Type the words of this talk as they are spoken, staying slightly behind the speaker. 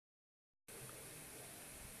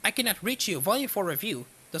I Cannot Reach You Volume 4 review.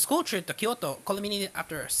 The school trip to Kyoto culminated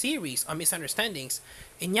after a series of misunderstandings,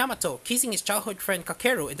 in Yamato kissing his childhood friend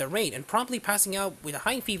Kakeru in the rain and promptly passing out with a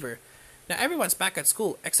high fever. Now everyone's back at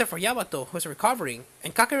school except for Yamato, who's recovering,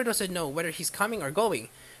 and Kakeru doesn't know whether he's coming or going.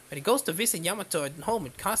 When he goes to visit Yamato at home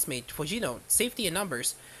with classmate Fujino, safety in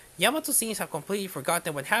numbers, Yamato seems to have completely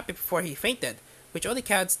forgotten what happened before he fainted, which only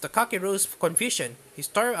adds to Kakeru's confusion. He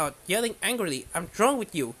started out yelling angrily, "I'm drunk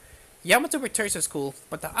with you!" Yamato returns to school,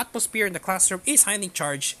 but the atmosphere in the classroom is highly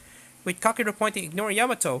charged, with Kakeru pointing to ignore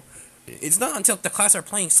Yamato. It's not until the class are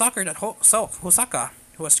playing soccer that Hosaka,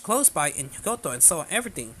 who was close by in Kyoto and saw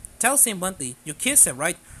everything, tells him bluntly, "You kissed him,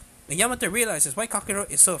 right?" And Yamato realizes why Kakeru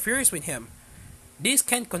is so furious with him. This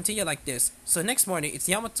can't continue like this, so next morning it's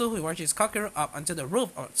Yamato who rushes Kakeru up onto the roof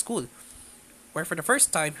of school, where for the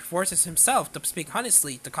first time he forces himself to speak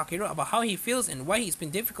honestly to Kakeru about how he feels and why it's been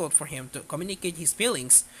difficult for him to communicate his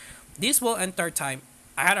feelings. This will end third time.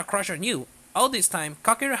 "I had a crush on you." All this time,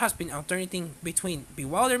 Kakeru has been alternating between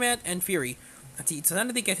bewilderment and fury, until he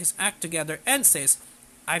suddenly gets his act together and says,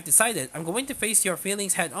 "I've decided I'm going to face your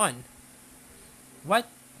feelings head on." What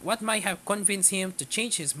what might have convinced him to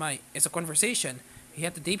change his mind is a conversation he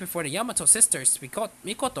had the day before the Yamato sisters,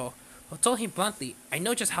 Mikoto, who told him bluntly, "I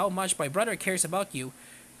know just how much my brother cares about you."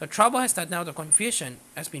 The trouble is that now the confusion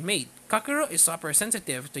has been made. Kakeru is super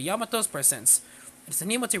sensitive to Yamato's presence. It's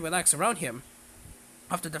unable to relax around him.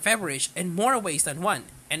 After the feverish, in more ways than one,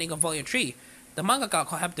 ending of Volume 3, the mangaka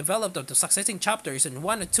could have developed the succeeding chapters in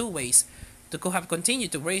one or two ways to could have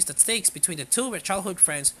continued to raise the stakes between the two childhood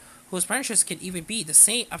friends whose friendships can even be the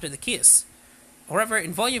same after the kiss. However,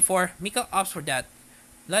 in Volume 4, Mika opts for that.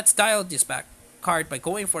 Let's dial this back card by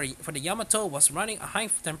going for the Yamato was running a high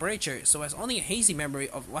temperature, so has only a hazy memory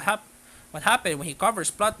of what happened when he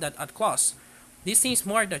covers blood that at claws. This seems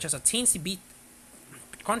more than just a teensy bit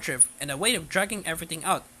contrive and a way of dragging everything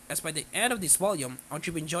out, as by the end of this volume,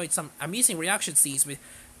 Ontrib enjoyed some amusing reaction scenes with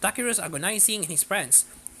Takeru's agonizing and his friends,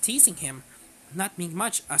 teasing him. Not being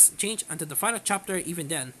much has changed until the final chapter even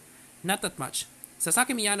then. Not that much.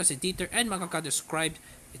 Sasaki Miyano's editor and mangaka described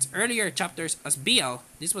its earlier chapters as BL.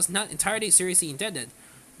 This was not entirely seriously intended,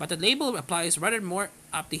 but the label applies rather more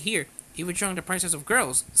aptly here, even showing the presence of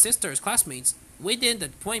girls, sisters, classmates, within the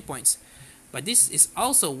points. But this is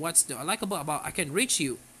also what's the likable about I Cannot Reach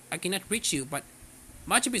You, but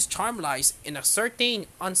much of its charm lies in a certain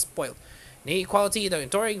unspoiled equality, the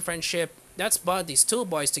enduring friendship that's brought these two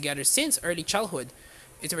boys together since early childhood.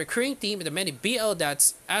 It's a recurring theme in the many BL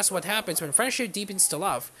that's as what happens when friendship deepens to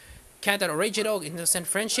love. Can that original innocent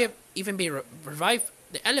friendship even be revived?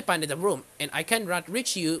 The elephant in the room, and I Cannot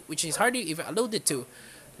Reach You, which is hardly even alluded to,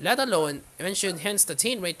 let alone mentioned, hence the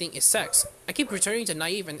teen rating is sex. I keep returning to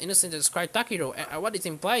naive and innocent to describe Takiro and what it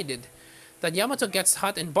implied. That Yamato gets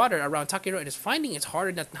hot and bothered around Takiro and is finding it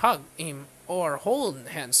harder not to hug him or hold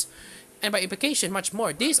hands. And by implication, much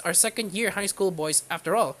more. These are second year high school boys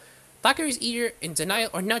after all. Takiro is either in denial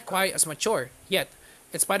or not quite as mature. Yet,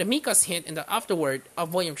 it's by the Mika's hint in the afterword of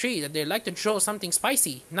Volume 3 that they like to throw something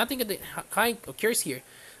spicy. Nothing of the kind occurs here.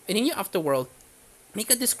 In the new afterworld,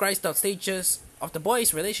 Mika describes the stages of the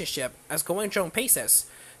boys' relationship as going through paces.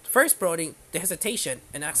 First brooding, the hesitation,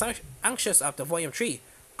 and anxious after Volume 3,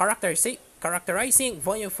 characterizing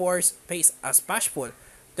Volume 4's pace as bashful.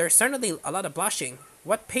 There's certainly a lot of blushing.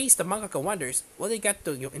 What pace the mangaka wonders will they get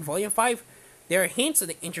to in Volume 5? There are hints of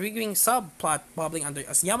the intriguing subplot bubbling under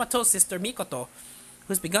as Yamato's sister Mikoto,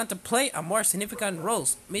 who's begun to play a more significant role,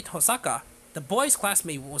 meet Hosaka, the boy's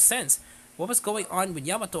classmate, will sense what was going on with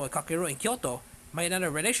Yamato and Kakeru in Kyoto. Might another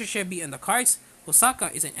relationship be in the cards?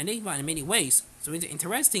 Hosaka is an enigma in many ways, so it's an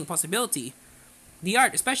interesting possibility. The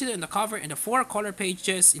art, especially on the cover and the four color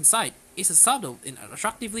pages inside, is as subtle and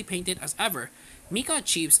attractively painted as ever. Mika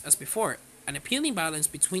achieves, as before, an appealing balance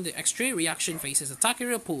between the extreme reaction phases that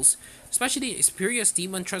Takeru pulls, especially his furious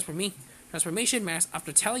demon transformation mask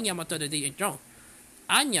after telling Yamato that they are drunk.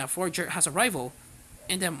 Anya Forger has a rival,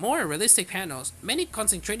 and the more realistic panels, many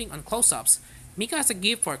concentrating on close-ups. Mika has a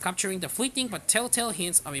gift for capturing the fleeting but telltale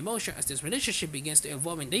hints of emotion as this relationship begins to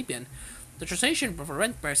evolve in Debian. The translation for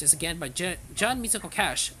Rent Press is again by John Mitsuko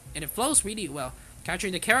Cash, and it flows really well,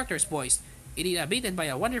 capturing the character's voice. It is abated by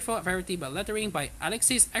a wonderful variety by lettering by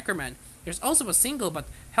Alexis Eckerman. There's also a single but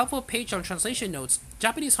helpful page on translation notes.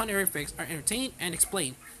 Japanese honorifics are entertained and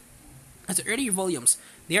explained. As the earlier volumes,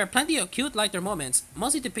 there are plenty of cute lighter moments,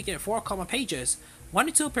 mostly depicted in 4 pages, 1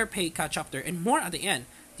 or 2 per page chapter, and more at the end,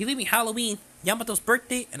 dealing with Halloween, Yamato's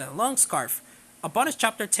birthday, and a long scarf. A bonus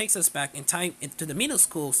chapter takes us back in time into the middle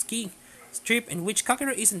school skiing trip in which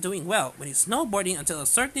Kakeru isn't doing well when he's snowboarding until a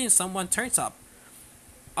certain someone turns up.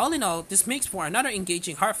 All in all, this makes for another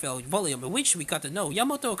engaging heartfelt volume in which we got to know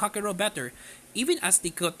Yamato and Kakero better, even as they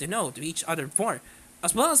got to know to each other more,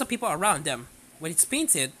 as well as the people around them. When it's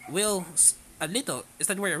painted, a little, is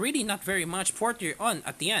that we're really not very much further on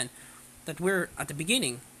at the end that we're at the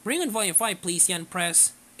beginning. Bring on Volume 5 please, Yan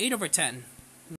Press. 8/10.